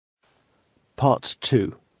Part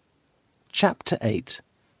 2. Chapter 8.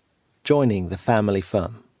 Joining the family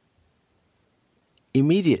firm.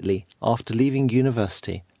 Immediately after leaving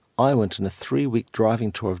university, I went on a 3-week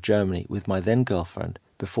driving tour of Germany with my then-girlfriend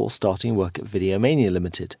before starting work at Videomania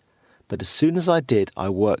Limited. But as soon as I did, I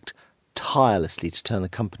worked tirelessly to turn the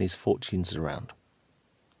company's fortunes around.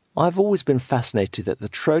 I've always been fascinated that the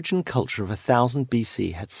Trojan culture of 1000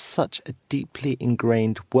 BC had such a deeply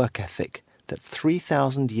ingrained work ethic that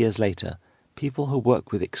 3,000 years later, people who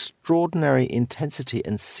work with extraordinary intensity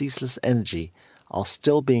and ceaseless energy are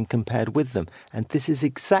still being compared with them, and this is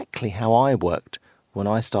exactly how I worked when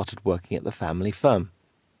I started working at the family firm.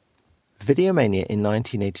 Videomania in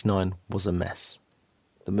 1989 was a mess.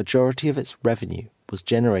 The majority of its revenue was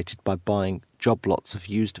generated by buying job lots of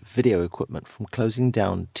used video equipment from closing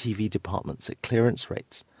down TV departments at clearance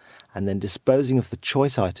rates, and then disposing of the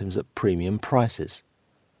choice items at premium prices.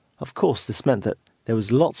 Of course, this meant that there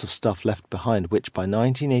was lots of stuff left behind which by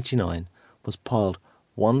 1989 was piled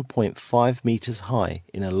 1.5 meters high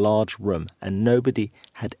in a large room, and nobody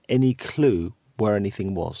had any clue where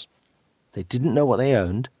anything was. They didn't know what they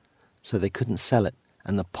owned, so they couldn't sell it,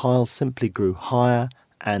 and the pile simply grew higher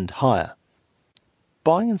and higher.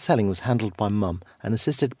 Buying and selling was handled by Mum and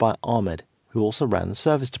assisted by Ahmed, who also ran the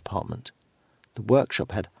service department. The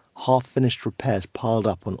workshop had half-finished repairs piled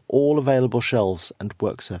up on all available shelves and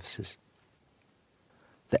work surfaces.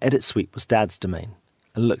 The edit suite was Dad's domain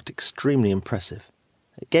and looked extremely impressive.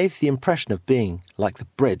 It gave the impression of being like the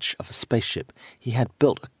bridge of a spaceship. He had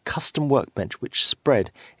built a custom workbench which spread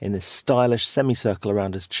in a stylish semicircle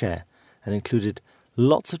around his chair and included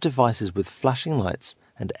lots of devices with flashing lights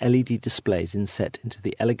and LED displays inset into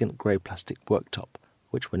the elegant grey plastic worktop,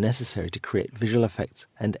 which were necessary to create visual effects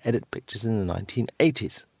and edit pictures in the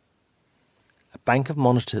 1980s. A bank of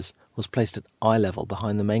monitors was placed at eye level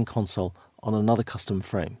behind the main console on another custom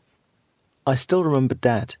frame. I still remember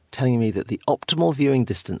Dad telling me that the optimal viewing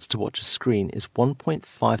distance to watch a screen is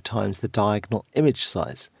 1.5 times the diagonal image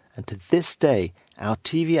size, and to this day our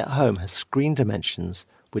TV at home has screen dimensions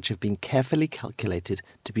which have been carefully calculated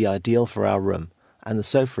to be ideal for our room, and the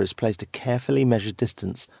sofa is placed a carefully measured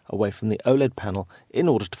distance away from the OLED panel in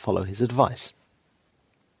order to follow his advice.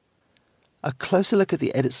 A closer look at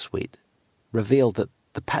the edit suite revealed that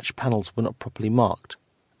the patch panels were not properly marked.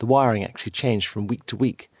 The wiring actually changed from week to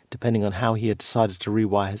week, depending on how he had decided to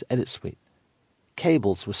rewire his edit suite.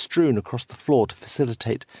 Cables were strewn across the floor to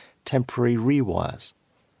facilitate temporary rewires.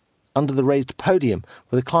 Under the raised podium,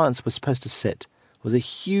 where the clients were supposed to sit, was a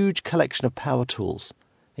huge collection of power tools,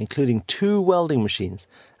 including 2 welding machines,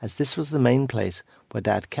 as this was the main place where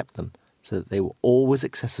Dad kept them, so that they were always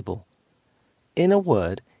accessible. In a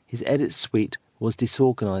word, his edit suite was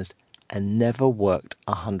disorganized and never worked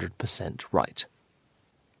 100% right.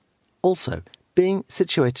 Also, being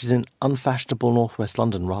situated in unfashionable northwest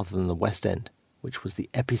London rather than the West End, which was the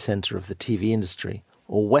epicentre of the TV industry,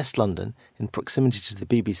 or West London in proximity to the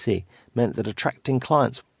BBC, meant that attracting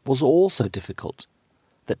clients was also difficult.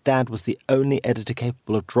 That Dad was the only editor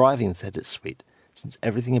capable of driving this edit suite, since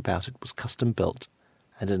everything about it was custom built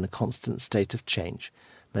and in a constant state of change,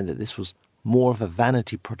 meant that this was more of a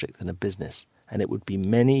vanity project than a business, and it would be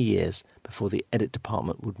many years before the edit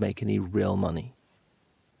department would make any real money.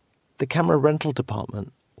 The camera rental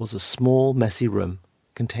department was a small, messy room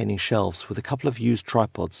containing shelves with a couple of used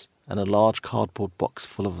tripods and a large cardboard box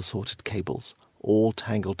full of assorted cables, all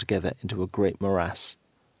tangled together into a great morass.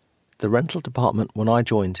 The rental department, when I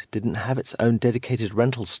joined, didn't have its own dedicated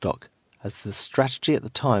rental stock, as the strategy at the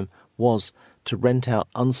time was to rent out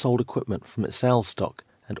unsold equipment from its sales stock,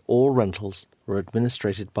 and all rentals were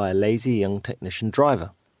administered by a lazy young technician driver.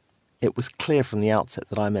 It was clear from the outset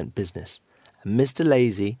that I meant business, and Mr.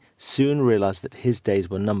 Lazy soon realised that his days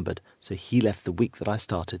were numbered, so he left the week that I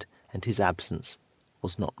started, and his absence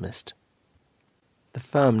was not missed. The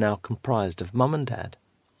firm now comprised of Mum and Dad,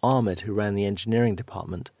 Ahmed, who ran the engineering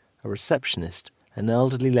department, a receptionist, an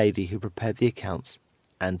elderly lady who prepared the accounts,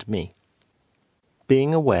 and me.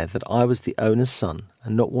 Being aware that I was the owner's son,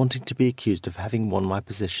 and not wanting to be accused of having won my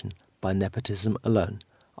position by nepotism alone,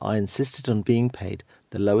 I insisted on being paid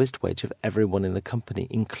the lowest wage of everyone in the company,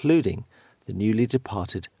 including the newly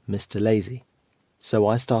departed Mr. Lazy. So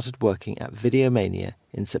I started working at Videomania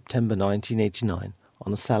in September 1989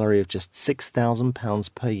 on a salary of just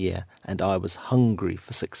 £6,000 per year, and I was hungry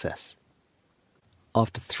for success.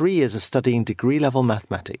 After 3 years of studying degree-level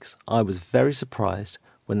mathematics, I was very surprised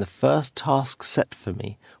when the first task set for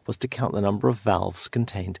me was to count the number of valves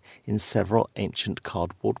contained in several ancient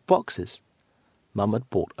cardboard boxes. Mum had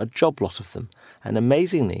bought a job lot of them, and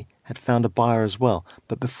amazingly had found a buyer as well,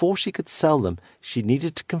 but before she could sell them, she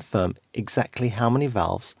needed to confirm exactly how many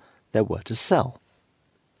valves there were to sell.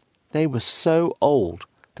 They were so old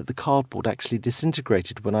that the cardboard actually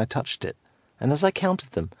disintegrated when I touched it, and as I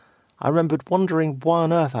counted them, I remembered wondering why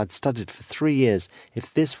on earth I'd studied for 3 years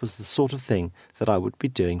if this was the sort of thing that I would be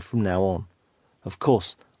doing from now on. Of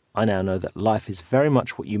course, I now know that life is very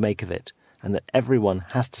much what you make of it, and that everyone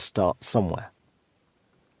has to start somewhere.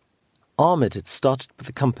 Ahmed had started with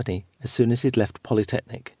the company as soon as he'd left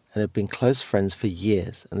Polytechnic and had been close friends for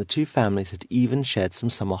years, and the two families had even shared some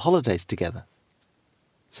summer holidays together.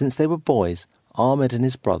 Since they were boys, Ahmed and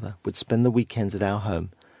his brother would spend the weekends at our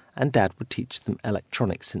home, and Dad would teach them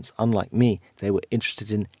electronics since, unlike me, they were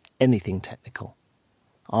interested in anything technical.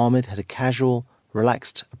 Ahmed had a casual,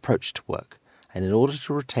 relaxed approach to work, and in order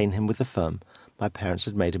to retain him with the firm, my parents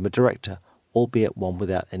had made him a director, albeit one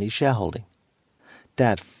without any shareholding.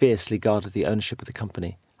 Dad fiercely guarded the ownership of the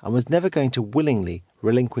company, and was never going to willingly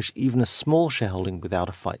relinquish even a small shareholding without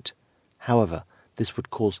a fight. However, this would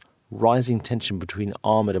cause rising tension between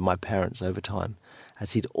Ahmed and my parents over time,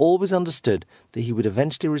 as he'd always understood that he would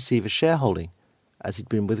eventually receive a shareholding, as he'd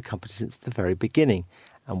been with the company since the very beginning,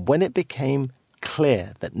 and when it became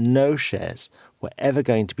clear that no shares were ever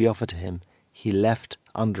going to be offered to him, he left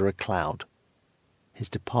under a cloud. His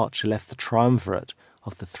departure left the triumvirate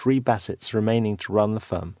of the 3 Bassetts remaining to run the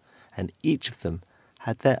firm, and each of them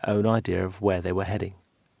had their own idea of where they were heading.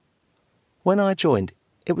 When I joined,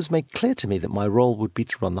 it was made clear to me that my role would be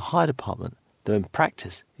to run the hire department, though in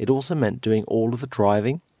practice it also meant doing all of the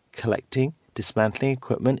driving, collecting, dismantling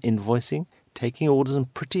equipment, invoicing, taking orders,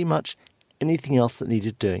 and pretty much anything else that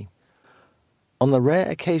needed doing. On the rare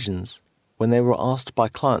occasions when they were asked by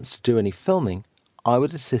clients to do any filming, I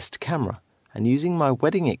would assist camera, and using my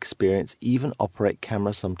wedding experience even operate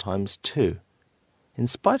camera sometimes too. In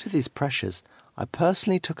spite of these pressures, I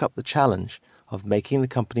personally took up the challenge of making the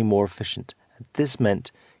company more efficient, and this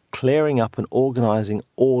meant clearing up and organising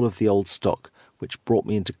all of the old stock, which brought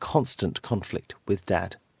me into constant conflict with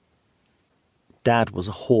Dad. Dad was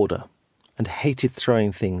a hoarder and hated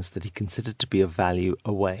throwing things that he considered to be of value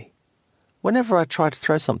away. Whenever I tried to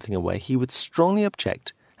throw something away, he would strongly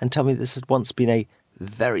object and tell me this had once been a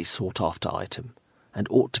very sought-after item and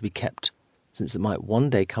ought to be kept, since it might one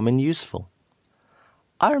day come in useful.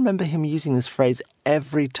 I remember him using this phrase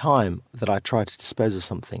every time that I tried to dispose of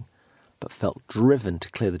something, but felt driven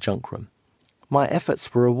to clear the junk room. My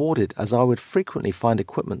efforts were rewarded, as I would frequently find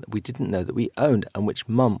equipment that we didn't know that we owned and which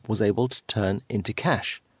Mum was able to turn into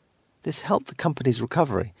cash. This helped the company's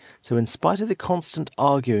recovery, so in spite of the constant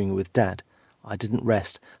arguing with Dad, I didn't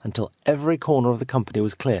rest until every corner of the company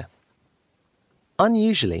was clear.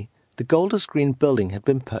 Unusually, the Golders Green building had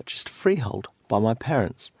been purchased freehold by my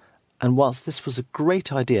parents, and whilst this was a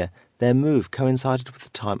great idea, their move coincided with a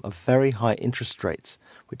time of very high interest rates,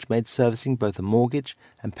 which made servicing both a mortgage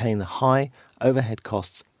and paying the high overhead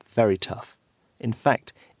costs very tough. In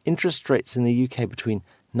fact, interest rates in the UK between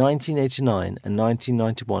 1989 and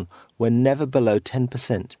 1991 were never below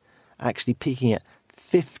 10%, actually peaking at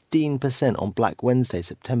 15% on Black Wednesday,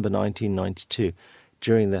 September 1992,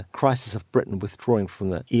 during the crisis of Britain withdrawing from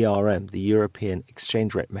the ERM, the European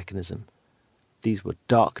Exchange Rate Mechanism. These were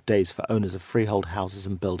dark days for owners of freehold houses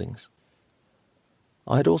and buildings.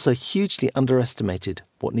 I had also hugely underestimated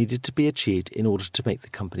what needed to be achieved in order to make the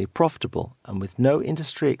company profitable, and with no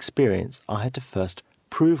industry experience, I had to first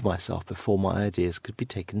prove myself before my ideas could be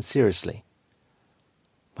taken seriously.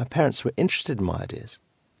 My parents were interested in my ideas,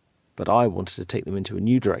 but I wanted to take them into a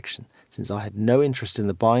new direction, since I had no interest in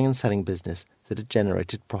the buying and selling business that had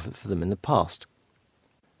generated profit for them in the past.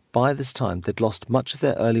 By this time, they'd lost much of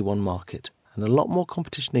their early won market, and a lot more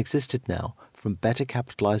competition existed now from better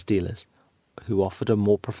capitalised dealers who offered a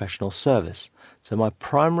more professional service, so my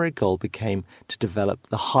primary goal became to develop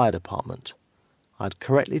the hire department. I had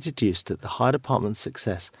correctly deduced that the hire department's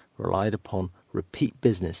success relied upon repeat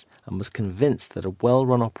business and was convinced that a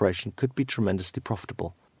well-run operation could be tremendously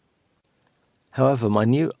profitable. However, my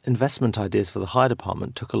new investment ideas for the hire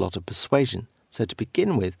department took a lot of persuasion, so to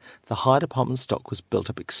begin with, the hire department stock was built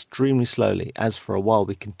up extremely slowly, as for a while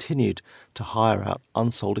we continued to hire out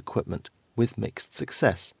unsold equipment with mixed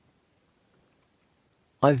success.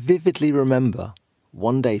 I vividly remember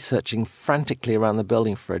one day searching frantically around the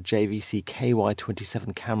building for a JVC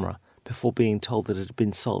KY27 camera before being told that it had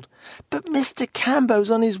been sold. "But Mr.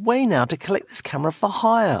 Cambo's on his way now to collect this camera for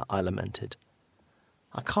hire," I lamented.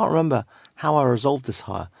 I can't remember how I resolved this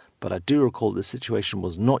hire, but I do recall the situation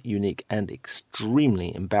was not unique and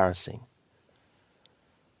extremely embarrassing.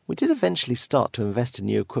 We did eventually start to invest in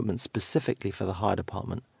new equipment specifically for the hire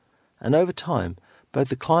department, and over time, both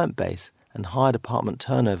the client base and hire department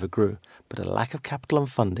turnover grew, but a lack of capital and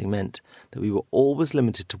funding meant that we were always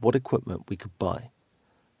limited to what equipment we could buy.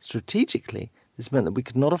 Strategically, this meant that we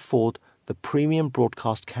could not afford the premium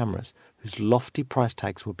broadcast cameras whose lofty price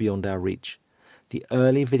tags were beyond our reach. The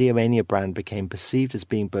early Videomania brand became perceived as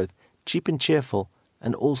being both cheap and cheerful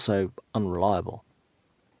and also unreliable.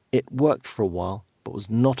 It worked for a while, but was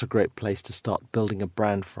not a great place to start building a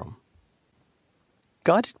brand from.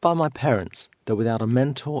 Guided by my parents, though without a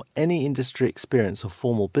mentor, any industry experience or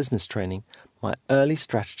formal business training, my early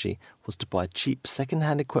strategy was to buy cheap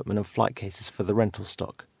second-hand equipment and flight cases for the rental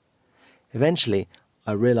stock. Eventually,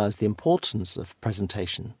 I realized the importance of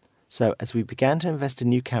presentation, so as we began to invest in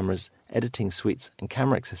new cameras, editing suites and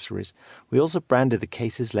camera accessories, we also branded the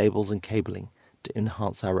cases, labels and cabling to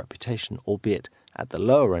enhance our reputation, albeit at the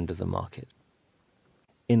lower end of the market.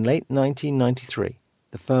 In late 1993,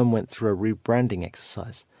 the firm went through a rebranding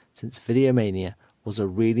exercise, since Videomania was a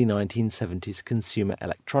really 1970s consumer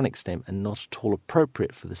electronics name and not at all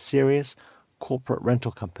appropriate for the serious corporate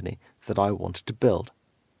rental company that I wanted to build.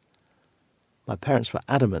 My parents were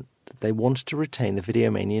adamant that they wanted to retain the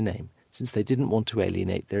Videomania name since they didn't want to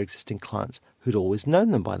alienate their existing clients who'd always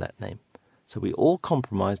known them by that name. So we all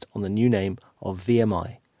compromised on the new name of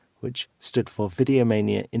VMI, which stood for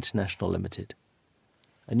Videomania International Limited.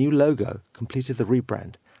 A new logo completed the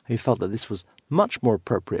rebrand, and we felt that this was much more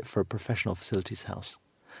appropriate for a professional facilities house.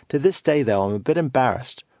 To this day, though, I'm a bit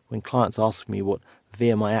embarrassed when clients ask me what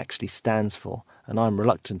VMI actually stands for, and I'm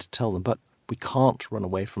reluctant to tell them, but we can't run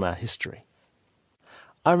away from our history.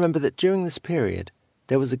 I remember that during this period,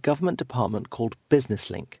 there was a government department called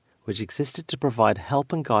Business Link, which existed to provide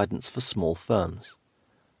help and guidance for small firms.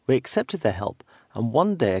 We accepted their help, and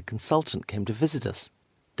one day a consultant came to visit us.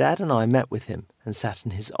 Dad and I met with him and sat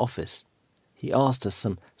in his office. He asked us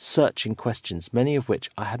some searching questions, many of which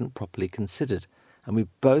I hadn't properly considered, and we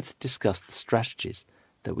both discussed the strategies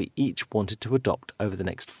that we each wanted to adopt over the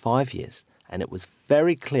next 5 years, and it was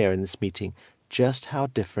very clear in this meeting just how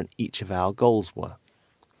different each of our goals were.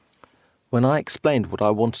 When I explained what I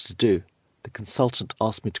wanted to do, the consultant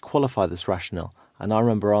asked me to qualify this rationale, and I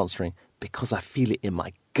remember answering, "Because I feel it in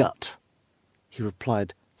my gut." He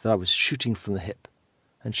replied that I was shooting from the hip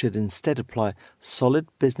and should instead apply solid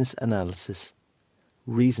business analysis,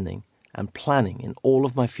 reasoning, and planning in all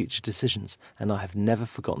of my future decisions, and I have never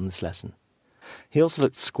forgotten this lesson. He also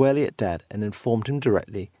looked squarely at Dad and informed him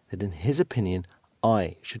directly that in his opinion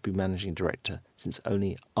I should be managing director, since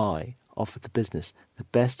only I offered the business the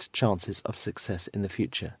best chances of success in the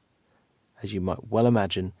future. As you might well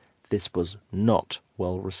imagine, this was not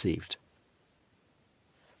well received.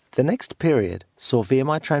 The next period saw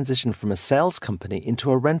VMI transition from a sales company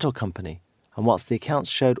into a rental company, and whilst the accounts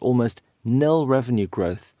showed almost nil revenue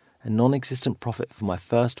growth and non-existent profit for my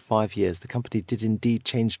first 5 years, the company did indeed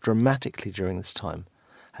change dramatically during this time,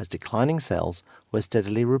 as declining sales were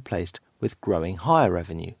steadily replaced with growing higher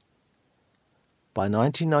revenue. By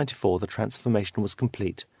 1994, the transformation was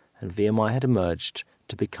complete, and VMI had emerged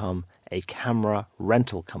to become a camera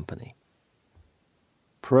rental company.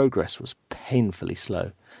 Progress was painfully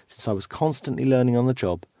slow, since I was constantly learning on the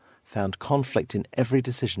job, found conflict in every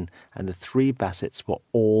decision, and the three Bassetts were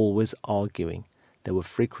always arguing. There were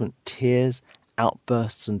frequent tears,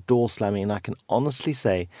 outbursts, and door slamming, and I can honestly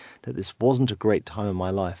say that this wasn't a great time in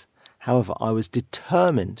my life. However, I was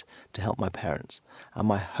determined to help my parents, and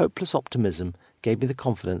my hopeless optimism gave me the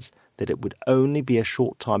confidence that it would only be a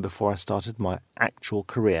short time before I started my actual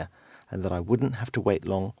career, and that I wouldn't have to wait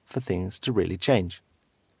long for things to really change.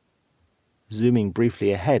 Zooming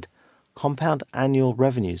briefly ahead, compound annual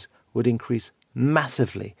revenues would increase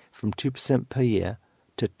massively from 2% per year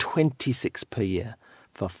to 26% per year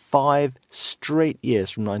for 5 straight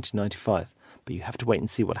years from 1995. But you have to wait and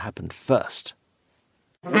see what happened first.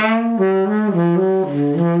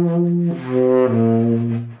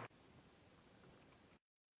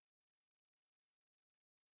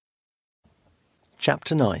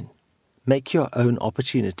 Chapter 9. Make your own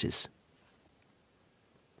opportunities.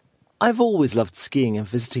 I've always loved skiing and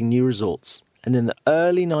visiting new resorts, and in the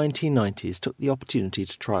early 1990s took the opportunity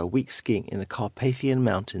to try a week skiing in the Carpathian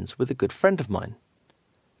Mountains with a good friend of mine.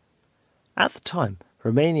 At the time,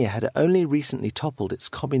 Romania had only recently toppled its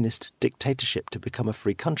communist dictatorship to become a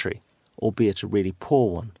free country, albeit a really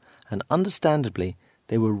poor one, and understandably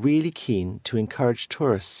they were really keen to encourage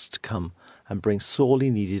tourists to come and bring sorely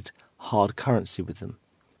needed hard currency with them.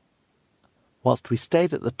 Whilst we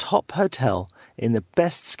stayed at the top hotel in the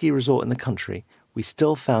best ski resort in the country, we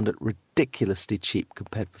still found it ridiculously cheap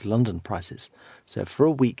compared with London prices, so for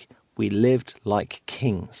a week we lived like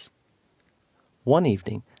kings. One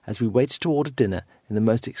evening, as we waited to order dinner in the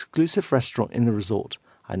most exclusive restaurant in the resort,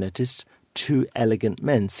 I noticed 2 elegant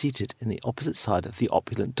men seated in the opposite side of the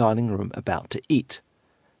opulent dining room about to eat.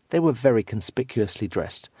 They were very conspicuously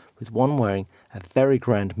dressed, with one wearing a very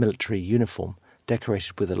grand military uniform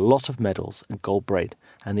decorated with a lot of medals and gold braid,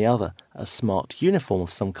 and the other a smart uniform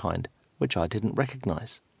of some kind, which I didn't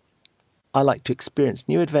recognise. I like to experience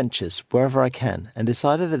new adventures wherever I can, and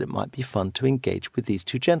decided that it might be fun to engage with these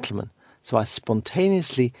two gentlemen, so I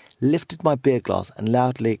spontaneously lifted my beer glass and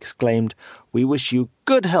loudly exclaimed, "We wish you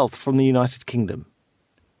good health from the United Kingdom."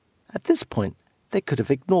 At this point, they could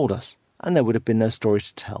have ignored us, and there would have been no story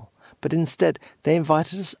to tell, but instead they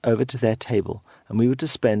invited us over to their table, and we were to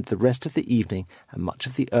spend the rest of the evening and much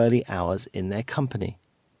of the early hours in their company.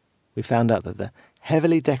 We found out that the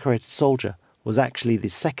heavily decorated soldier was actually the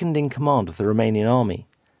second in command of the Romanian army,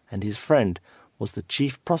 and his friend was the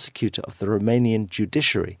chief prosecutor of the Romanian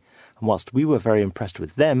judiciary, and whilst we were very impressed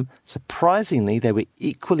with them, surprisingly they were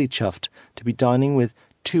equally chuffed to be dining with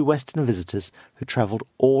two Western visitors who travelled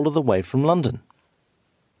all of the way from London.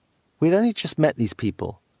 We had only just met these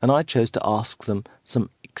people, and I chose to ask them some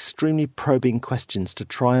extremely probing questions to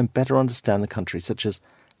try and better understand the country, such as,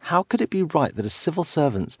 how could it be right that as civil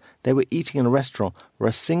servants they were eating in a restaurant where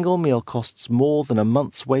a single meal costs more than a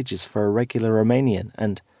month's wages for a regular Romanian?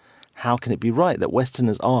 And how can it be right that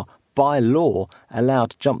Westerners are, by law,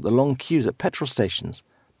 allowed to jump the long queues at petrol stations?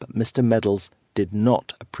 But Mr. Meadows did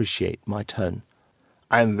not appreciate my tone.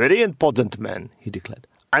 "I am very important man," he declared.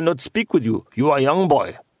 "I not speak with you. You are a young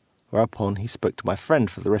boy." Whereupon he spoke to my friend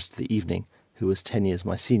for the rest of the evening, who was 10 years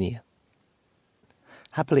my senior.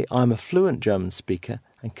 Happily, I am a fluent German speaker,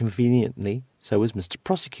 and conveniently, so was Mr.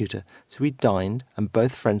 Prosecutor, so we dined, and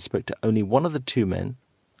both friends spoke to only one of the two men,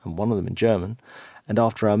 and one of them in German, and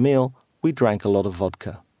after our meal, we drank a lot of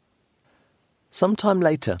vodka. Some time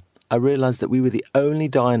later, I realised that we were the only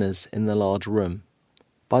diners in the large room.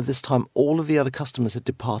 By this time, all of the other customers had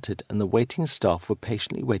departed, and the waiting staff were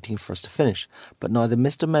patiently waiting for us to finish, but neither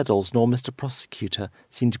Mr. Meadows nor Mr. Prosecutor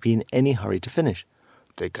seemed to be in any hurry to finish.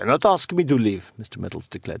 "They cannot ask me to leave," Mr. Meadows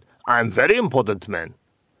declared. "I am very important man."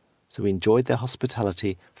 So we enjoyed their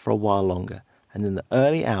hospitality for a while longer, and in the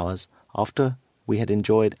early hours, after we had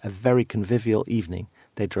enjoyed a very convivial evening,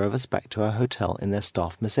 they drove us back to our hotel in their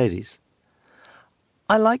staff Mercedes.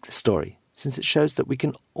 I like the story, since it shows that we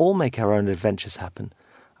can all make our own adventures happen,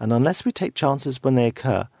 and unless we take chances when they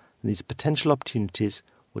occur, these potential opportunities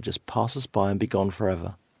will just pass us by and be gone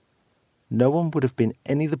forever. No one would have been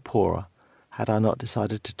any the poorer had I not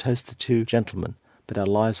decided to toast the two gentlemen, but our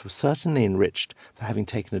lives were certainly enriched for having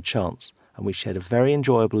taken a chance, and we shared a very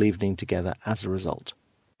enjoyable evening together as a result.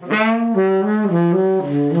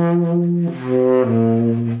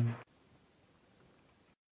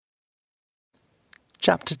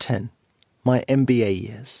 Chapter 10. My MBA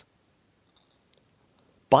Years.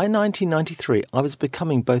 By 1993, I was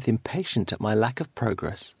becoming both impatient at my lack of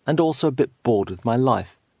progress and also a bit bored with my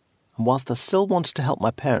life. And whilst I still wanted to help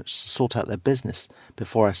my parents to sort out their business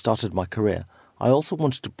before I started my career, I also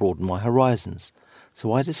wanted to broaden my horizons,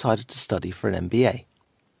 so I decided to study for an MBA.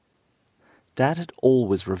 Dad had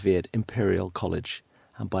always revered Imperial College,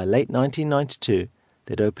 and by late 1992,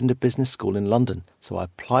 they'd opened a business school in London, so I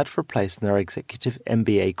applied for a place in their executive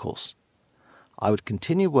MBA course. I would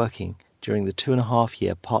continue working during the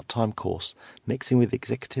 2.5-year part-time course, mixing with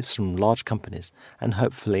executives from large companies, and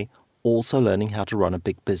hopefully also learning how to run a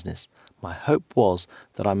big business. My hope was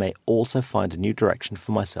that I may also find a new direction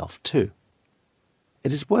for myself too.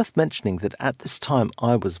 It is worth mentioning that at this time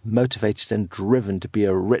I was motivated and driven to be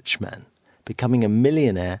a rich man. Becoming a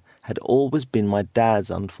millionaire had always been my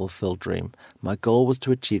dad's unfulfilled dream. My goal was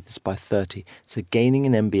to achieve this by 30, so gaining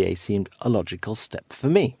an MBA seemed a logical step for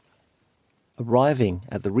me. Arriving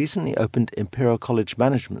at the recently opened Imperial College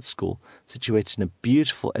Management School, situated in a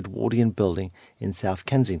beautiful Edwardian building in South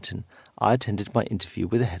Kensington, I attended my interview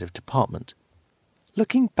with the head of department.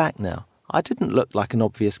 Looking back now, I didn't look like an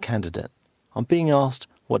obvious candidate. On being asked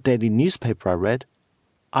what daily newspaper I read,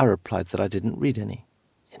 I replied that I didn't read any.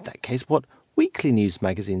 In that case, what weekly news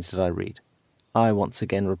magazines did I read? I once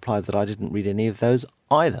again replied that I didn't read any of those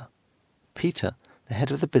either. Peter, the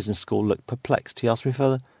head of the business school, looked perplexed. He asked me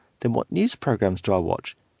further, "Then what news programs do I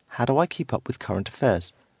watch? How do I keep up with current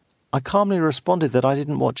affairs?" I calmly responded that I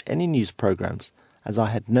didn't watch any news programs, as I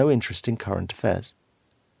had no interest in current affairs.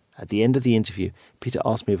 At the end of the interview, Peter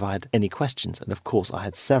asked me if I had any questions, and of course I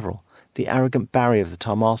had several. The arrogant Barry of the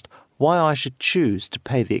time asked why I should choose to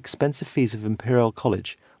pay the expensive fees of Imperial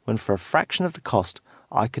College when for a fraction of the cost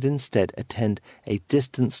I could instead attend a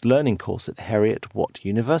distance learning course at Heriot-Watt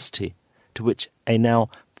University, to which a now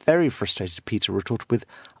very frustrated Peter retorted with,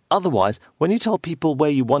 "Otherwise, when you tell people where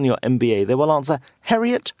you won your MBA, they will answer,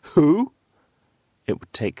 'Heriot who?'" It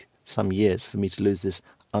would take some years for me to lose this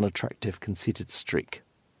unattractive, conceited streak.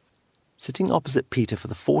 Sitting opposite Peter for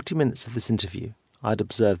the 40 minutes of this interview, I had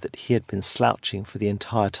observed that he had been slouching for the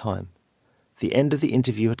entire time. The end of the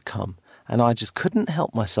interview had come, and I just couldn't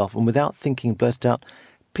help myself, and without thinking blurted out,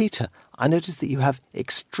 "Peter, I notice that you have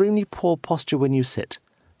extremely poor posture when you sit.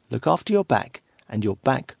 Look after your back, and your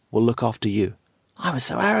back will look after you." I was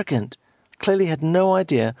so arrogant. I clearly had no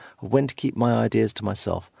idea of when to keep my ideas to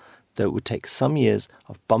myself, though it would take some years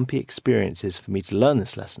of bumpy experiences for me to learn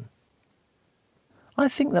this lesson. I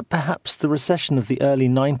think that perhaps the recession of the early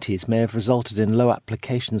 90s may have resulted in low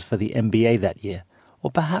applications for the MBA that year, or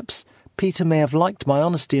perhaps Peter may have liked my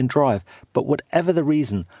honesty and drive, but whatever the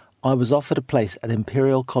reason, I was offered a place at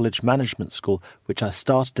Imperial College Management School, which I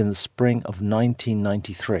started in the spring of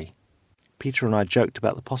 1993. Peter and I joked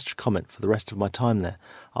about the posture comment for the rest of my time there,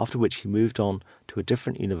 after which he moved on to a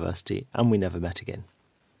different university and we never met again.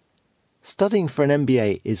 Studying for an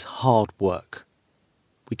MBA is hard work.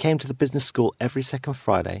 We came to the business school every second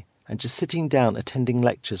Friday, and just sitting down attending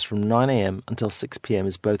lectures from 9 a.m. until 6 p.m.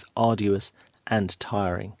 is both arduous and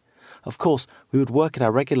tiring. Of course, we would work at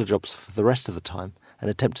our regular jobs for the rest of the time and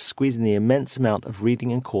attempt to squeeze in the immense amount of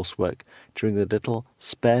reading and coursework during the little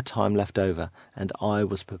spare time left over, and I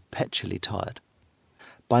was perpetually tired.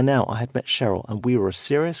 By now I had met Cheryl, and we were a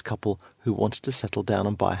serious couple who wanted to settle down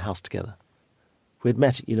and buy a house together. We had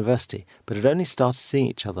met at university, but had only started seeing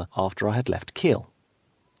each other after I had left Kiel.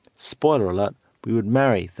 Spoiler alert, we would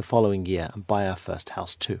marry the following year and buy our first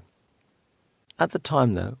house too. At the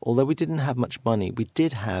time though, although we didn't have much money, we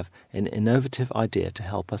did have an innovative idea to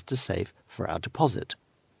help us to save for our deposit.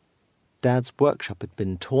 Dad's workshop had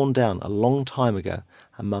been torn down a long time ago,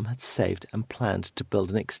 and Mum had saved and planned to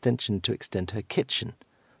build an extension to extend her kitchen,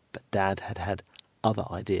 but Dad had had other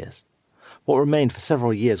ideas. What remained for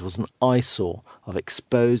several years was an eyesore of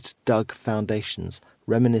exposed, dug foundations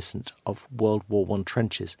reminiscent of World War I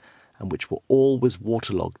trenches, and which were always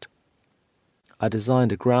waterlogged. I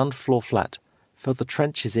designed a ground floor flat, filled the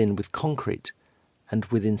trenches in with concrete, and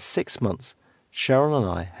within 6 months, Cheryl and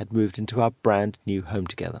I had moved into our brand new home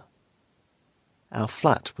together. Our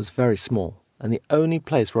flat was very small, and the only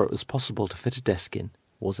place where it was possible to fit a desk in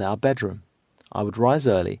was our bedroom. I would rise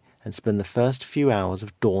early and spend the first few hours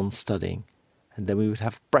of dawn studying, and then we would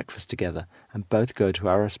have breakfast together and both go to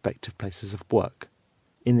our respective places of work.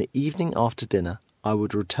 In the evening after dinner, I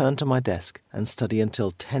would return to my desk and study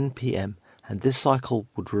until 10 p.m, and this cycle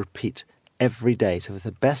would repeat every day, so for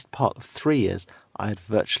the best part of 3 years, I had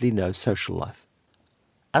virtually no social life.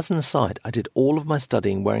 As an aside, I did all of my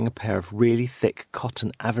studying wearing a pair of really thick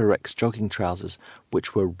cotton Avirex jogging trousers,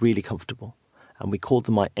 which were really comfortable, and we called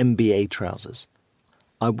them my MBA trousers.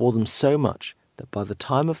 I wore them so much that by the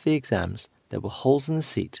time of the exams, there were holes in the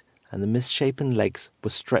seat, and the misshapen legs were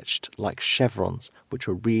stretched like chevrons, which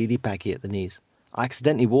were really baggy at the knees. I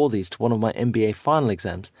accidentally wore these to one of my MBA final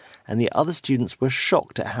exams, and the other students were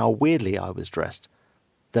shocked at how weirdly I was dressed,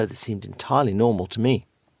 though this seemed entirely normal to me.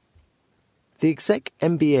 The exec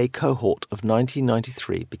MBA cohort of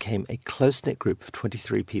 1993 became a close-knit group of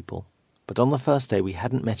 23 people, but on the first day we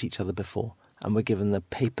hadn't met each other before, and were given the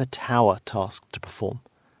paper tower task to perform.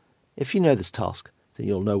 If you know this task, then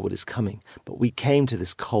you'll know what is coming, but we came to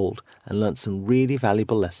this cold and learnt some really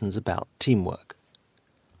valuable lessons about teamwork.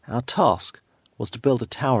 Our task was to build a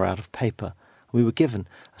tower out of paper, and we were given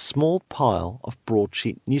a small pile of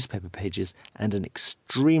broadsheet newspaper pages and an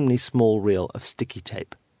extremely small reel of sticky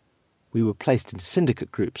tape. We were placed into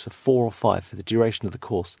syndicate groups of 4 or 5 for the duration of the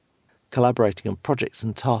course, collaborating on projects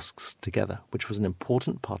and tasks together, which was an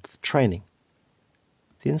important part of the training.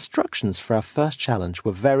 The instructions for our first challenge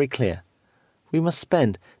were very clear. We must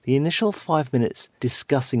spend the initial 5 minutes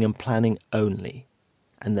discussing and planning only,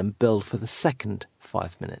 and then build for the second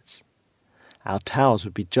 5 minutes. Our towers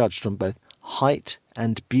would be judged on both height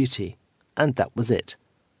and beauty, and that was it.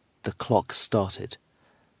 The clock started.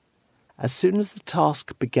 As soon as the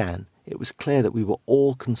task began, it was clear that we were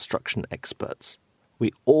all construction experts.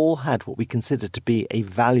 We all had what we considered to be a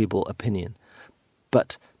valuable opinion,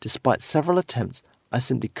 but despite several attempts, I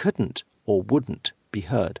simply couldn't or wouldn't be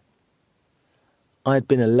heard. I had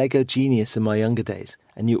been a Lego genius in my younger days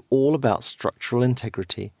and knew all about structural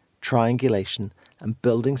integrity, triangulation, and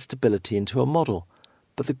building stability into a model,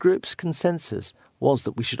 but the group's consensus was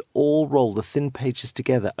that we should all roll the thin pages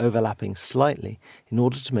together overlapping slightly in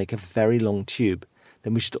order to make a very long tube.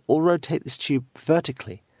 Then we should all rotate this tube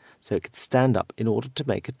vertically so it could stand up in order to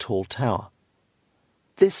make a tall tower.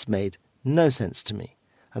 This made no sense to me,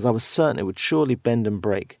 as I was certain it would surely bend and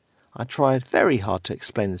break. I tried very hard to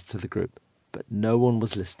explain this to the group, but no one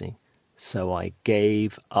was listening, so I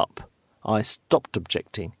gave up. I stopped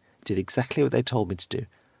objecting, did exactly what they told me to do,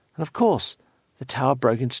 and of course, the tower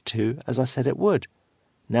broke into 2 as I said it would.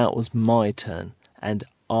 Now it was my turn, and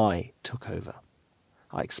I took over.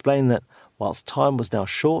 I explained that, whilst time was now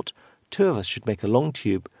short, 2 of us should make a long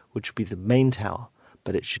tube which would be the main tower,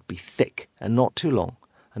 but it should be thick and not too long.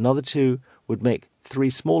 Another 2 would make 3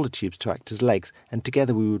 smaller tubes to act as legs, and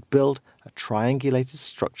together we would build a triangulated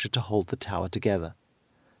structure to hold the tower together.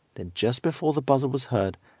 Then just before the buzzer was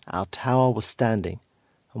heard, our tower was standing,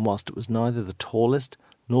 and whilst it was neither the tallest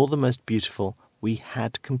nor the most beautiful, we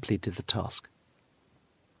had completed the task.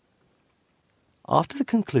 After the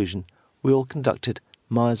conclusion, we all conducted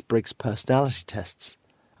Myers-Briggs personality tests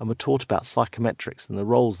and were taught about psychometrics and the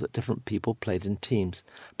roles that different people played in teams.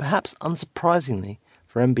 Perhaps unsurprisingly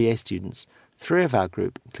for MBA students, 3 of our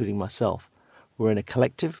group, including myself, were in a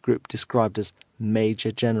collective group described as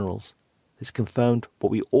Major Generals. This confirmed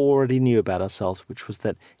what we already knew about ourselves, which was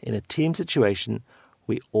that in a team situation,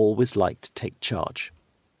 we always liked to take charge.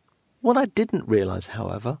 What I didn't realise,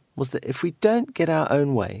 however, was that if we don't get our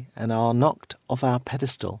own way and are knocked off our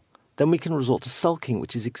pedestal, then we can resort to sulking,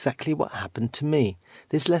 which is exactly what happened to me.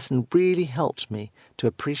 This lesson really helped me to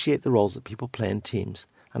appreciate the roles that people play in teams.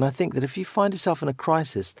 And I think that if you find yourself in a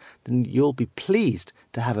crisis, then you'll be pleased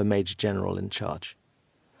to have a Major General in charge.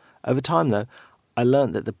 Over time, though, I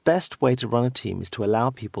learned that the best way to run a team is to allow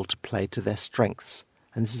people to play to their strengths.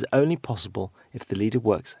 And this is only possible if the leader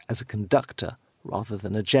works as a conductor rather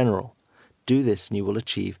than a general. Do this and you will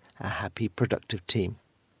achieve a happy, productive team.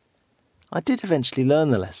 I did eventually learn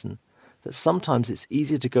the lesson that sometimes it's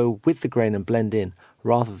easier to go with the grain and blend in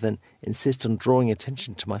rather than insist on drawing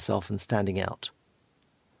attention to myself and standing out.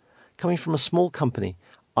 Coming from a small company,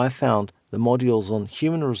 I found the modules on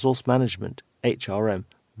human resource management, HRM,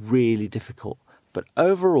 really difficult, but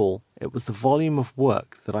overall it was the volume of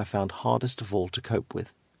work that I found hardest of all to cope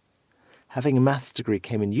with. Having a maths degree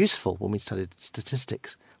came in useful when we studied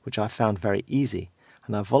statistics, which I found very easy,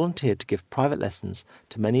 and I volunteered to give private lessons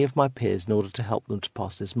to many of my peers in order to help them to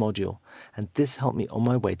pass this module, and this helped me on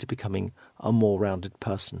my way to becoming a more rounded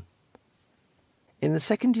person. In the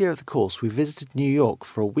second year of the course, we visited New York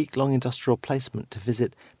for a week-long industrial placement to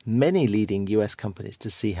visit many leading US companies to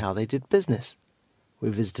see how they did business.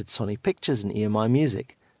 We visited Sony Pictures and EMI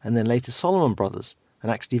Music, and then later Solomon Brothers, and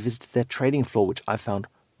actually visited their trading floor, which I found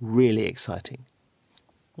really exciting.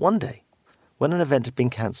 One day, when an event had been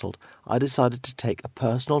cancelled, I decided to take a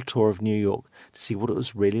personal tour of New York to see what it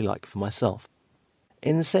was really like for myself.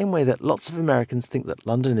 In the same way that lots of Americans think that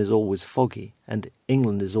London is always foggy and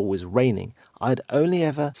England is always raining, I'd only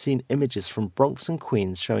ever seen images from Bronx and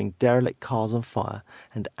Queens showing derelict cars on fire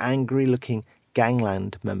and angry-looking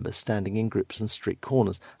gangland members standing in groups on street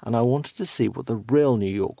corners, and I wanted to see what the real New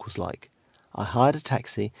York was like. I hired a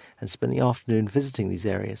taxi and spent the afternoon visiting these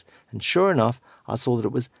areas, and sure enough, I saw that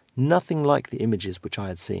it was nothing like the images which I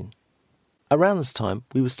had seen. Around this time,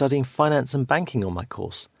 we were studying finance and banking on my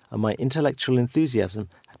course, and my intellectual enthusiasm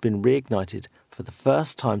had been reignited for the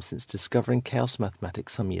first time since discovering chaos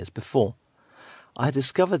mathematics some years before. I had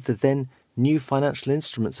discovered the then new financial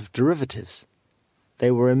instruments of derivatives.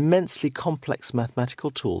 They were immensely complex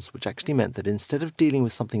mathematical tools which actually meant that instead of dealing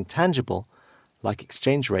with something tangible, like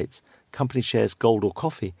exchange rates, company shares, gold or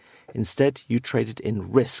coffee, instead you traded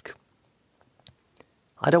in risk.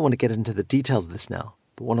 I don't want to get into the details of this now,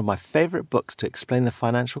 but one of my favourite books to explain the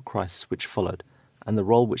financial crisis which followed and the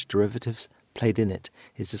role which derivatives played in it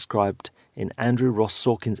is described in Andrew Ross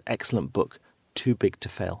Sorkin's excellent book, Too Big to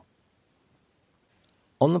Fail.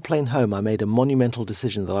 On the plane home, I made a monumental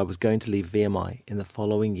decision that I was going to leave VMI in the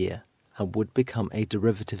following year and would become a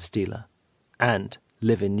derivatives dealer and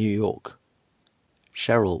live in New York.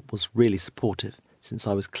 Cheryl was really supportive, since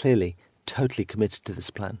I was clearly totally committed to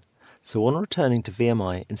this plan. So on returning to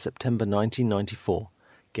VMI in September 1994,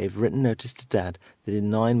 gave written notice to Dad that in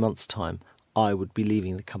 9 months' time I would be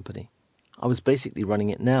leaving the company. I was basically running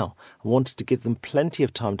it now and wanted to give them plenty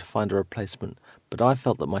of time to find a replacement, but I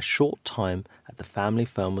felt that my short time at the family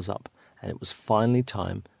firm was up, and it was finally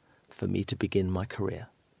time for me to begin my career.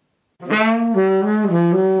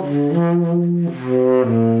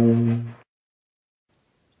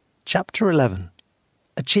 Chapter 11.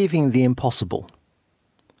 Achieving the Impossible.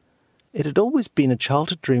 It had always been a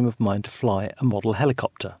childhood dream of mine to fly a model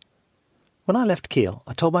helicopter. When I left Kiel,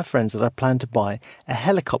 I told my friends that I planned to buy a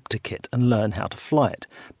helicopter kit and learn how to fly it,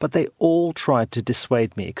 but they all tried to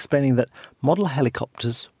dissuade me, explaining that model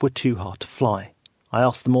helicopters were too hard to fly. I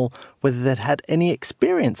asked them all whether they'd had any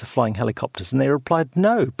experience of flying helicopters, and they replied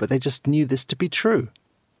no, but they just knew this to be true.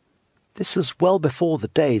 This was well before the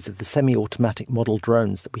days of the semi-automatic model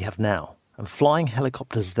drones that we have now, and flying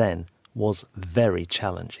helicopters then was very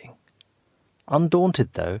challenging.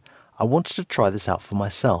 Undaunted though, I wanted to try this out for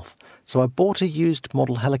myself, so I bought a used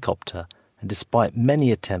model helicopter and despite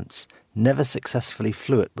many attempts, never successfully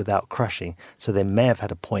flew it without crashing, so they may have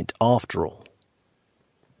had a point after all.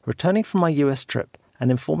 Returning from my US trip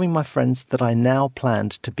and informing my friends that I now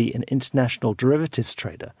planned to be an international derivatives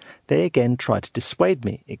trader, they again tried to dissuade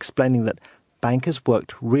me, explaining that bankers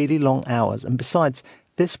worked really long hours and besides,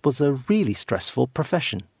 this was a really stressful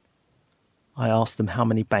profession. I asked them how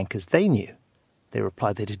many bankers they knew. They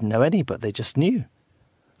replied they didn't know any, but they just knew.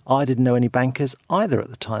 I didn't know any bankers either at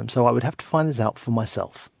the time, so I would have to find this out for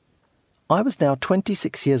myself. I was now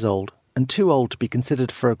 26 years old and too old to be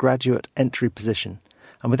considered for a graduate entry position,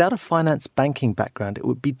 and without a finance banking background it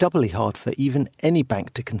would be doubly hard for even any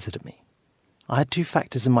bank to consider me. I had two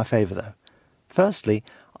factors in my favour though. Firstly,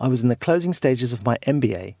 I was in the closing stages of my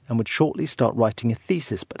MBA and would shortly start writing a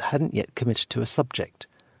thesis but hadn't yet committed to a subject.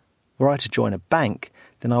 Were I to join a bank,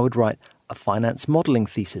 then I would write a finance modelling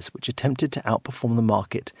thesis which attempted to outperform the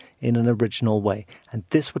market in an original way, and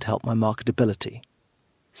this would help my marketability.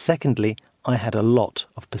 Secondly, I had a lot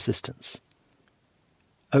of persistence.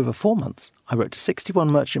 Over 4 months, I wrote to 61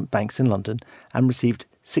 merchant banks in London and received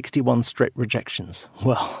 61 straight rejections.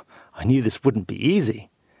 Well, I knew this wouldn't be easy.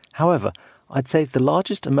 However, I'd saved the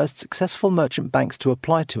largest and most successful merchant banks to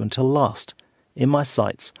apply to until last. In my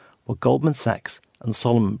sights were Goldman Sachs and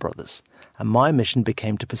Solomon Brothers, and my mission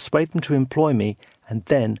became to persuade them to employ me and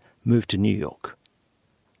then move to New York.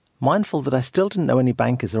 Mindful that I still didn't know any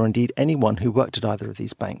bankers or indeed anyone who worked at either of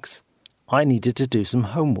these banks, I needed to do some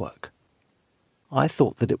homework. I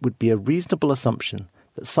thought that it would be a reasonable assumption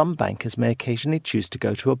that some bankers may occasionally choose to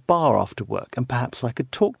go to a bar after work and perhaps I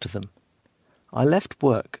could talk to them. I left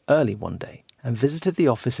work early one day and visited the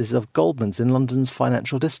offices of Goldman's in London's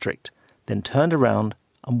financial district, then turned around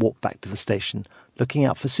and walked back to the station, looking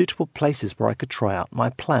out for suitable places where I could try out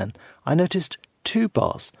my plan. I noticed 2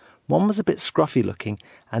 bars. One was a bit scruffy looking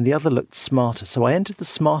and the other looked smarter, so I entered the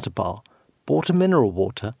smarter bar, bought a mineral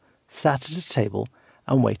water, sat at a table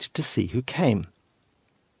and waited to see who came.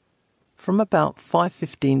 From about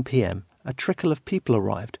 5:15 p.m, a trickle of people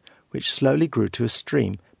arrived, which slowly grew to a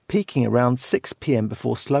stream, peaking around 6 p.m.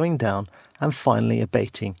 before slowing down and finally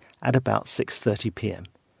abating at about 6:30 p.m.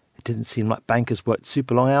 It didn't seem like bankers worked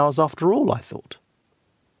super long hours after all, I thought.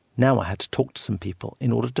 Now I had to talk to some people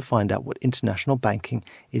in order to find out what international banking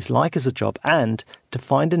is like as a job and to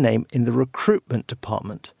find a name in the recruitment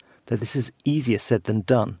department, though this is easier said than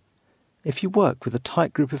done. If you work with a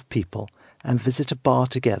tight group of people and visit a bar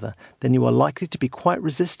together, then you are likely to be quite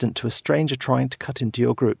resistant to a stranger trying to cut into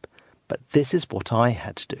your group, but this is what I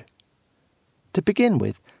had to do. To begin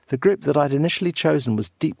with, the group that I'd initially chosen was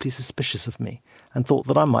deeply suspicious of me and thought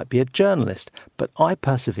that I might be a journalist, but I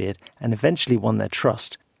persevered and eventually won their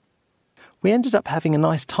trust. We ended up having a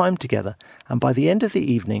nice time together, and by the end of the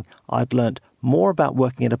evening I'd learnt more about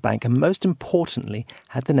working at a bank and most importantly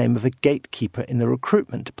had the name of a gatekeeper in the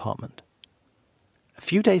recruitment department. A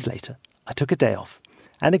few days later, I took a day off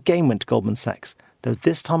and again went to Goldman Sachs, though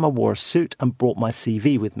this time I wore a suit and brought my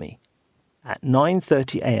CV with me. At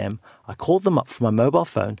 9:30 a.m, I called them up from my mobile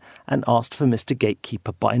phone and asked for Mr.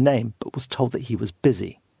 Gatekeeper by name, but was told that he was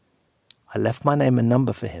busy. I left my name and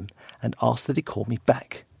number for him and asked that he call me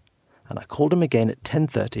back. And I called him again at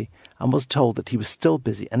 10:30 and was told that he was still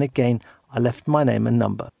busy, and again I left my name and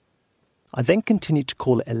number. I then continued to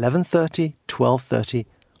call at 11:30, 12:30,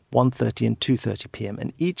 1:30 and 2:30 p.m,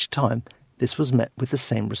 and each time this was met with the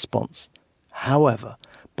same response. However,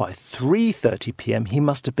 by 3:30 p.m, he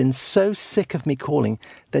must have been so sick of me calling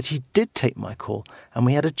that he did take my call, and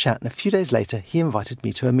we had a chat, and a few days later he invited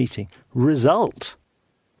me to a meeting. Result!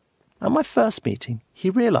 At my first meeting, he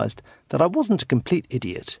realised that I wasn't a complete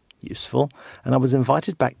idiot, useful, and I was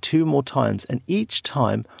invited back 2 more times, and each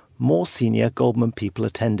time more senior Goldman people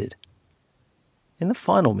attended. In the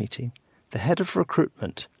final meeting, the head of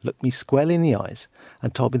recruitment looked me squarely in the eyes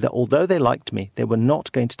and told me that although they liked me, they were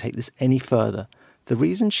not going to take this any further. The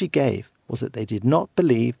reason she gave was that they did not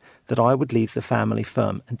believe that I would leave the family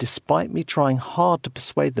firm, and despite me trying hard to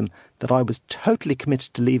persuade them that I was totally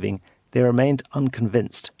committed to leaving, they remained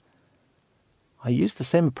unconvinced. I used the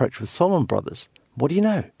same approach with Solomon Brothers. What do you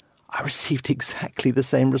know? I received exactly the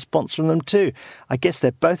same response from them too. I guess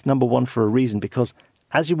they're both number one for a reason, because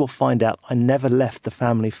as you will find out, I never left the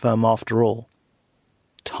family firm after all.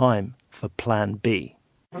 Time for Plan B.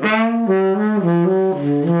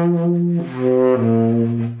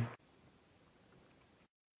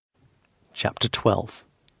 Chapter 12.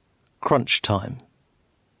 Crunch Time.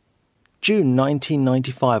 June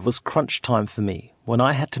 1995 was crunch time for me, when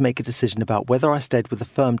I had to make a decision about whether I stayed with the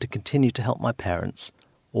firm to continue to help my parents,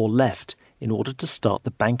 or left in order to start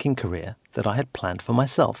the banking career that I had planned for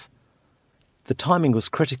myself. The timing was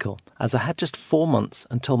critical, as I had just 4 months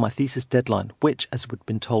until my thesis deadline, which, as we'd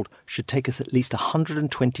been told, should take us at least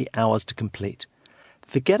 120 hours to complete.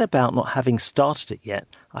 Forget about not having started it yet.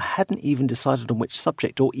 I hadn't even decided on which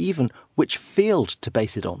subject or even which field to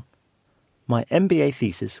base it on. My MBA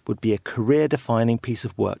thesis would be a career-defining piece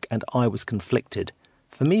of work, and I was conflicted.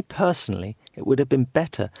 For me personally, it would have been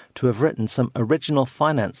better to have written some original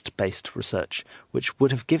finance-based research, which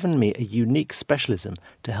would have given me a unique specialism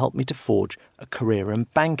to help me to forge a career in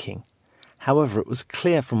banking. However, it was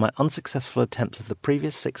clear from my unsuccessful attempts of the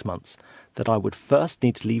previous 6 months that I would first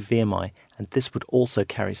need to leave VMI, and this would also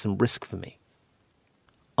carry some risk for me.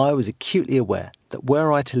 I was acutely aware that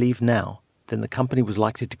were I to leave now, then the company was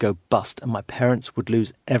likely to go bust and my parents would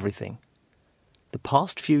lose everything. The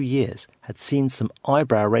past few years had seen some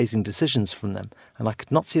eyebrow-raising decisions from them, and I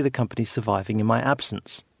could not see the company surviving in my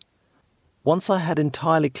absence. Once I had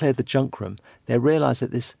entirely cleared the junk room, they realised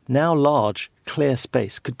that this now large, clear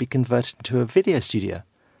space could be converted into a video studio.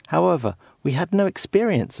 However, we had no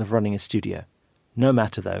experience of running a studio. No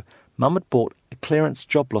matter though, Mum had bought a clearance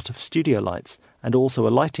job lot of studio lights and also a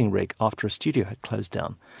lighting rig after a studio had closed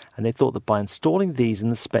down, and they thought that by installing these in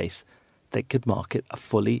the space, they could market a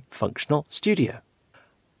fully functional studio.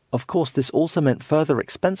 Of course, this also meant further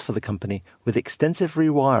expense for the company, with extensive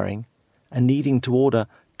rewiring and needing to order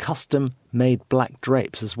custom-made black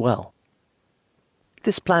drapes as well.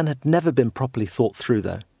 This plan had never been properly thought through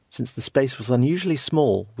though, since the space was unusually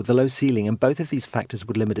small with a low ceiling, and both of these factors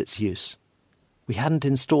would limit its use. We hadn't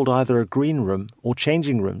installed either a green room or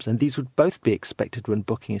changing rooms, and these would both be expected when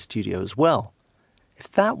booking a studio as well.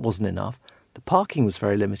 If that wasn't enough, the parking was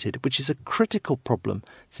very limited, which is a critical problem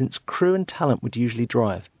since crew and talent would usually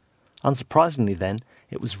drive. Unsurprisingly then,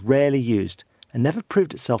 it was rarely used and never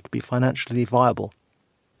proved itself to be financially viable.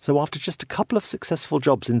 So after just a couple of successful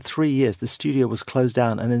jobs in 3 years, the studio was closed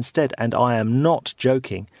down, and instead, and I am not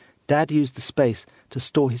joking, Dad used the space to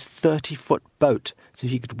store his 30-foot boat so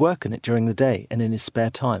he could work on it during the day and in his spare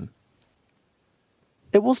time.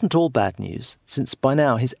 It wasn't all bad news, since by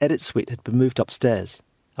now his edit suite had been moved upstairs,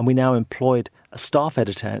 and we now employed a staff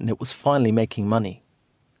editor, and it was finally making money.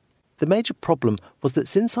 The major problem was that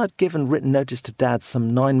since I'd given written notice to Dad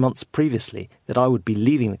some 9 months previously that I would be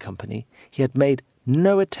leaving the company, he had made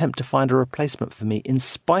no attempt to find a replacement for me, in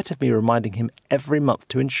spite of me reminding him every month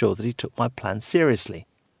to ensure that he took my plan seriously.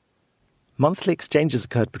 Monthly exchanges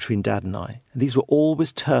occurred between Dad and I, and these were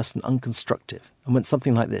always terse and unconstructive, and went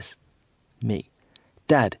something like this. Me: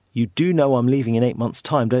 Dad, you do know I'm leaving in 8 months'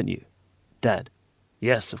 time, don't you? Dad: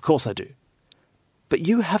 Yes, of course I do. But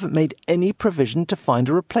you haven't made any provision to find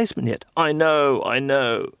a replacement yet. I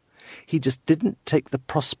know. He just didn't take the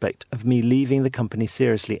prospect of me leaving the company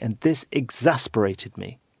seriously, and this exasperated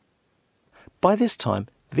me. By this time,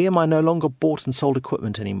 VMI no longer bought and sold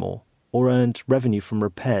equipment anymore, or earned revenue from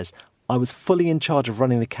repairs. I was fully in charge of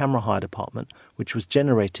running the camera hire department, which was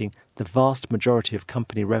generating the vast majority of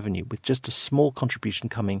company revenue, with just a small contribution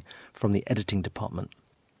coming from the editing department.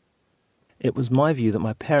 It was my view that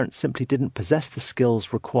my parents simply didn't possess the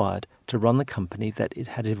skills required to run the company that it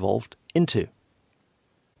had evolved into.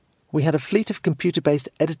 We had a fleet of computer-based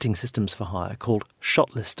editing systems for hire called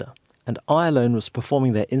ShotLister, and I alone was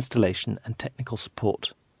performing their installation and technical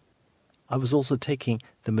support. I was also taking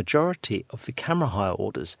the majority of the camera hire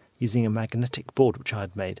orders using a magnetic board which I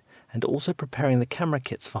had made, and also preparing the camera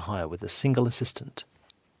kits for hire with a single assistant.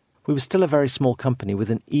 We were still a very small company with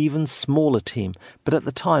an even smaller team, but at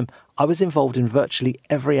the time I was involved in virtually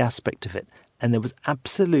every aspect of it, and there was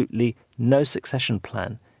absolutely no succession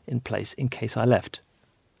plan in place in case I left.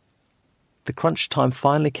 The crunch time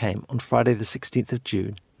finally came on Friday the 16th of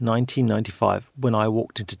June, 1995, when I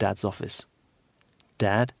walked into Dad's office.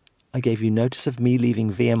 Dad, I gave you notice of me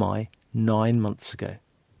leaving VMI 9 months ago,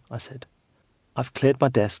 I said. I've cleared my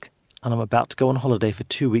desk, and I'm about to go on holiday for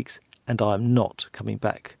 2 weeks, and I am not coming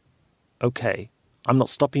back. Okay, I'm not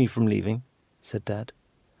stopping you from leaving, said Dad.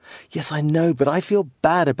 Yes, I know, but I feel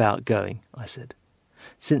bad about going, I said,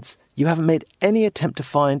 since you haven't made any attempt to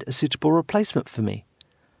find a suitable replacement for me.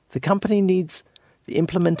 The company needs the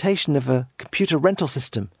implementation of a computer rental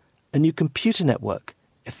system, a new computer network,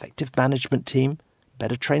 effective management team,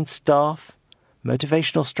 better trained staff,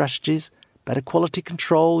 motivational strategies, better quality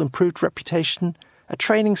control, improved reputation, a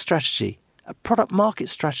training strategy, a product market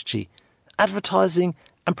strategy, advertising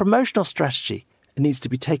and promotional strategy. It needs to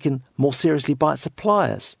be taken more seriously by its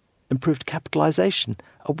suppliers, improved capitalization,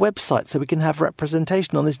 a website so we can have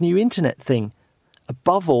representation on this new internet thing.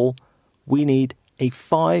 Above all, we need a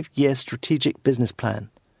 5-year strategic business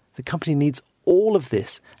plan. The company needs all of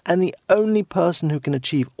this, and the only person who can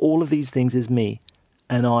achieve all of these things is me,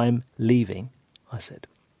 and I'm leaving, I said.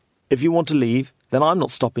 If you want to leave, then I'm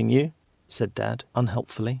not stopping you, said Dad,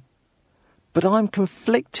 unhelpfully. But I'm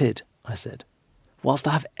conflicted, I said. Whilst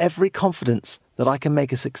I have every confidence that I can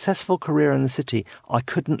make a successful career in the city, I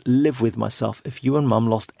couldn't live with myself if you and Mum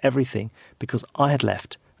lost everything because I had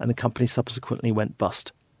left and the company subsequently went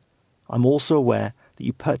bust. I'm also aware that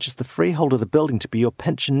you purchased the freehold of the building to be your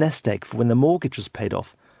pension nest egg for when the mortgage was paid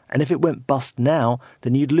off, and if it went bust now,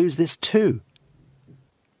 then you'd lose this too.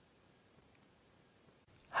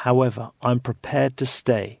 However, I'm prepared to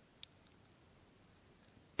stay,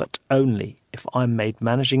 but only if I'm made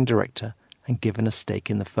managing director and given a stake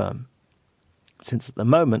in the firm. Since at the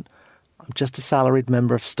moment, I'm just a salaried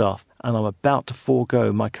member of staff and I'm about to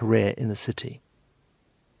forego my career in the city.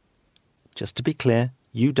 Just to be clear,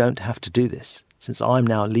 you don't have to do this, since I'm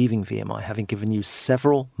now leaving VMI, having given you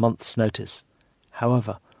several months' notice.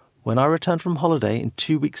 However, when I return from holiday in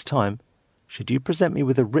 2 weeks' time, should you present me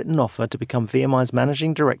with a written offer to become VMI's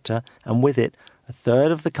managing director and with it a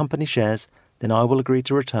third of the company shares, then I will agree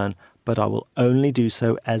to return, but I will only do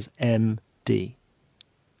so as MD.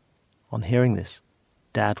 On hearing this,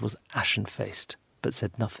 Dad was ashen-faced, but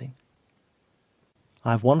said nothing.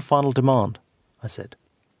 I have one final demand, I said.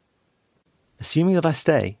 Assuming that I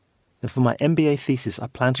stay, then for my MBA thesis I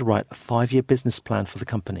plan to write a 5-year business plan for the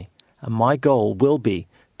company, and my goal will be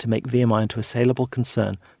to make VMI into a saleable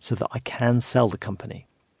concern so that I can sell the company.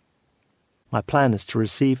 My plan is to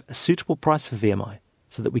receive a suitable price for VMI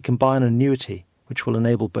so that we can buy an annuity which will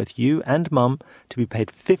enable both you and Mum to be paid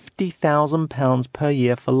 £50,000 per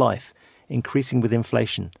year for life, increasing with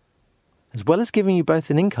inflation. As well as giving you both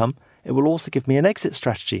an income, it will also give me an exit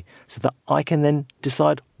strategy so that I can then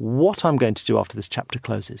decide what I'm going to do after this chapter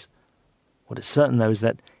closes. What is certain, though, is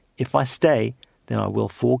that if I stay, then I will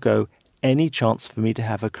forego any chance for me to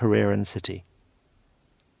have a career in the city.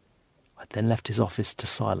 I then left his office to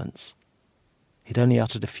silence. He'd only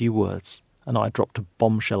uttered a few words, and I dropped a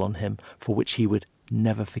bombshell on him for which he would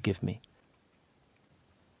never forgive me.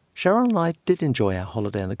 Cheryl and I did enjoy our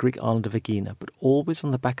holiday on the Greek island of Aegina, but always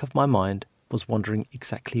on the back of my mind was wondering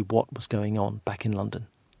exactly what was going on back in London.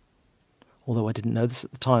 Although I didn't know this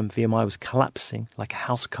at the time, VMI was collapsing like a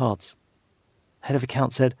house of cards. Head of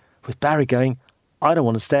account said, "With Barry going, I don't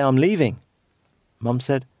want to stay, I'm leaving." Mum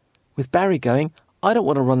said, "With Barry going, I don't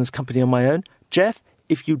want to run this company on my own. Jeff,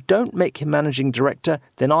 if you don't make him managing director,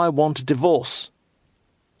 then I want a divorce."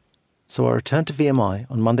 So I returned to VMI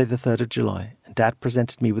on Monday the 3rd of July, and Dad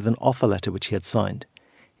presented me with an offer letter which he had signed,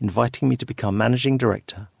 inviting me to become managing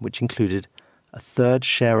director, which included a third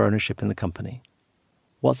share ownership in the company.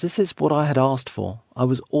 Whilst this is what I had asked for, I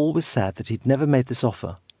was always sad that he'd never made this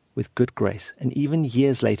offer with good grace, and even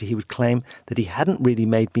years later he would claim that he hadn't really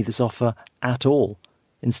made me this offer at all.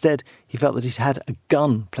 Instead, he felt that he'd had a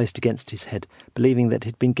gun placed against his head, believing that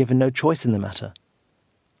he'd been given no choice in the matter.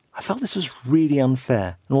 I felt this was really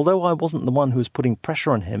unfair, and although I wasn't the one who was putting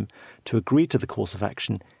pressure on him to agree to the course of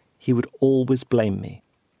action, he would always blame me.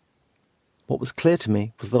 What was clear to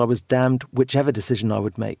me was that I was damned whichever decision I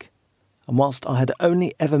would make. And whilst I had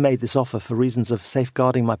only ever made this offer for reasons of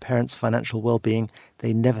safeguarding my parents' financial well-being,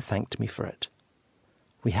 they never thanked me for it.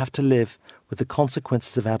 We have to live with the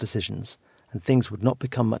consequences of our decisions, and things would not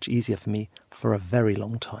become much easier for me for a very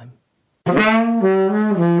long time.